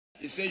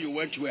say you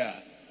went where?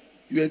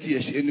 You went here,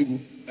 Enugu.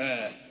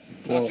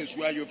 That is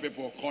where you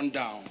people come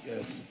down.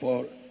 Yes,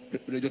 for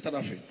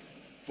radiotherapy.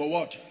 For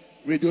what?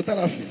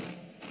 Radiotherapy.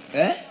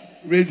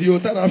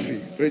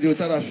 Radiotherapy.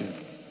 Radiotherapy.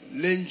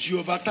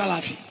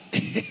 Lengiovatherapy.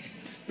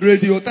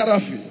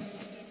 Radiotherapy.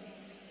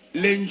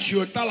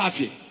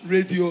 Lengiotherapy.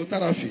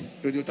 Radiotherapy.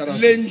 Radiotherapy.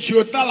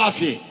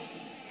 Lengiotherapy.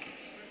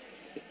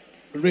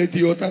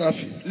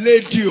 Radiotherapy.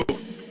 Radio.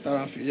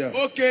 Therapy, yeah.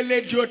 Okay,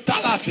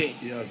 radiotherapy.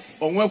 Yes.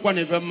 On where one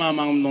even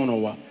mama no no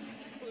wa.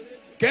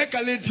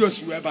 Keka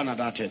radios we ever na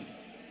that.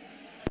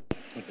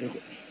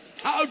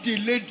 How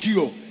did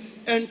radio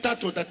enter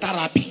to the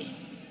therapy?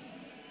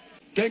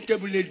 Can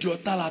cable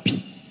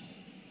radiotherapy?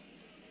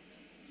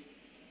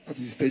 That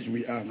is the stage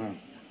we are now.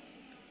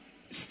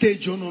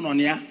 Stage on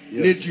here.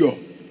 Yes. Radio.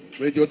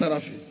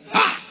 Radiotherapy.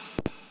 Ha!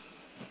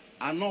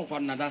 I know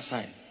what another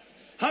side.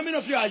 How many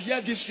of you have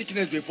heard this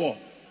sickness before?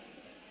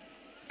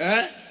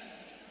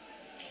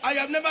 I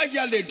have never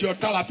heard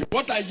radiotherapy.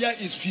 What I hear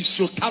is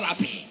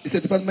physiotherapy. It's a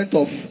department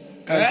of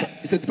cancer.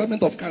 It's a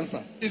department of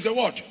cancer. It's a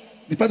what?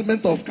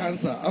 Department of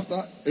cancer.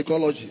 After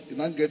ecology, you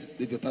now get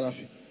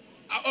radiotherapy.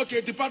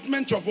 Okay,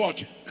 department of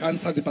what?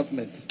 Cancer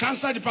department.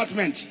 Cancer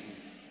department.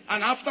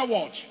 And after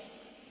what?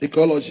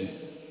 Ecology.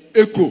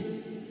 Echo.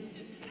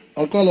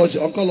 Oncology.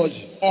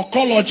 Oncology.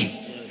 Oncology.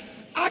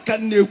 I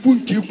can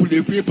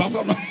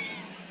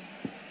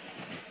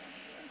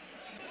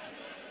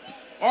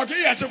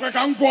okay, yeah, check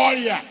I'm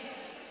Gloria.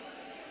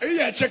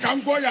 Yeah, check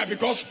I'm Gloria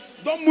because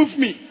don't move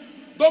me.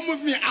 Don't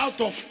move me out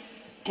of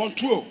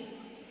control.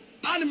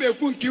 Anime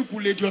kunki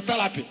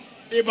radiotherapy.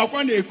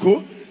 Ebakwan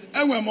echo.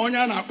 And when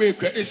Monya na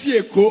echo, is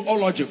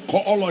ecology,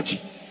 coology.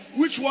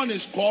 Which one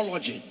is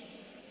coology?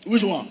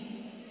 Which one?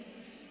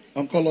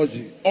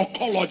 Oncology.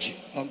 Oncology.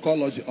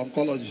 Oncology.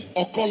 Oncology.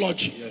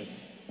 Oncology.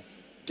 Yes.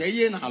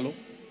 Keyen hello.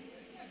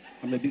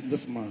 I'm a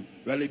businessman.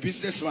 Well, a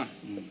businessman.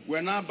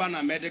 We're not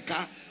banner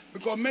medical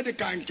because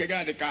medical and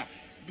kegadeka.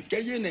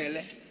 Keyen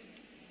ele.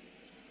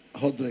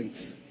 Hot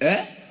drinks.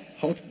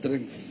 Hot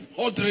drinks.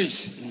 Hot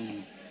drinks.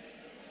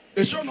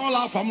 It's not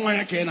all for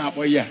my can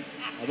boy. I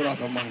don't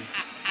have a mind.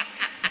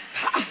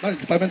 That's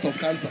the department of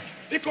cancer.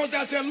 Because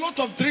there's a lot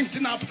of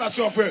drinking after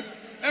software.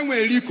 And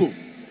we're Rico.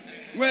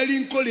 We're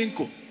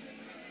Linko.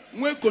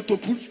 We're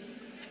Kotopu.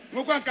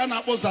 We can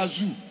apple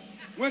Zazu.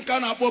 We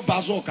can apple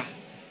Bazooka.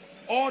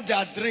 All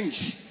their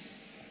drinks.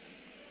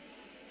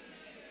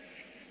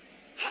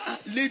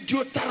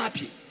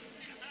 Radiotherapy.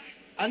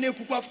 And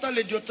if after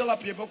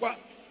radiotherapy,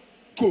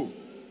 go.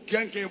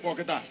 Can't get walk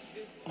that.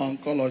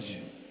 Oncology.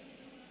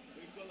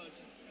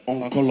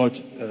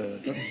 Oncology.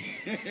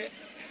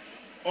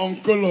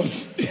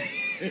 Oncolos.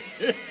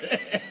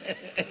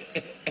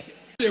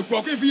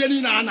 If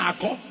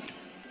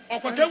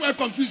you are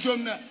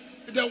confusion,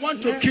 they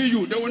want to kill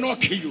you, they will not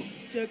kill you.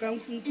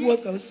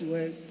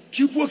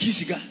 Keep working,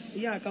 cigar.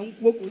 Yeah, I can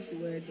walk with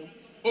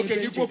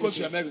Okay, you focus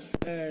your maybe.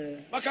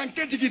 But I can't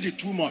give it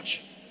too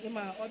much.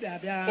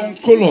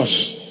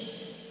 Oncolos.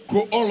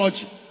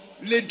 Coology.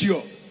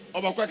 Radio.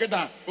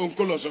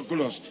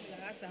 Oncology.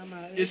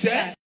 Is that?